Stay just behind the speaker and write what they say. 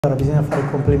Allora, bisogna fare i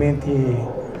complimenti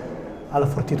alla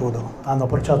Fortitudo. Hanno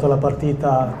approcciato la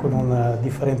partita con un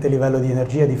differente livello di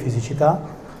energia e di fisicità,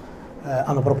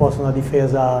 hanno proposto una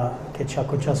difesa che ci ha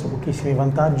concesso pochissimi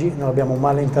vantaggi, noi abbiamo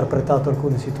male interpretato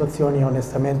alcune situazioni e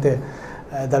onestamente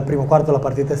dal primo quarto la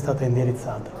partita è stata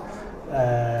indirizzata.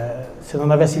 Se non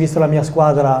avessi visto la mia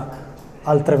squadra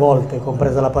altre volte,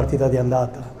 compresa la partita di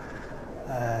andata,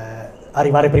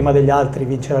 arrivare prima degli altri,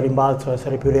 vincere a rimbalzo,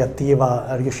 essere più reattiva,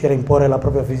 riuscire a imporre la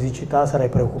propria fisicità, sarei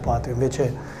preoccupato.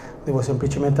 Invece devo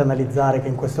semplicemente analizzare che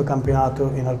in questo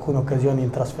campionato, in alcune occasioni in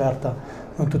trasferta,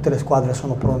 non tutte le squadre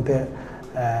sono pronte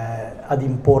ad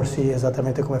imporsi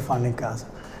esattamente come fanno in casa.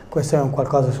 Questo è un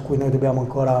qualcosa su cui noi dobbiamo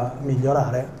ancora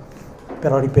migliorare,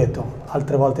 però ripeto,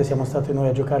 altre volte siamo stati noi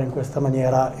a giocare in questa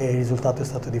maniera e il risultato è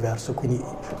stato diverso, quindi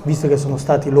visto che sono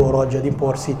stati loro oggi ad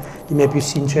imporsi, i miei più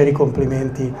sinceri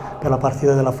complimenti per la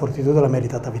partita della Fortitudo e la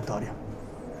meritata vittoria.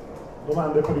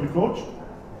 Domande per il coach?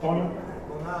 Antonio?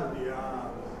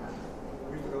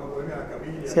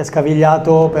 Si è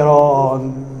scavigliato, però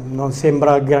non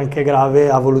sembra granché grave,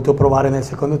 ha voluto provare nel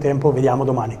secondo tempo, vediamo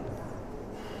domani.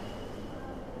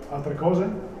 Altre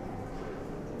cose?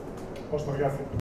 Posto ragazzi.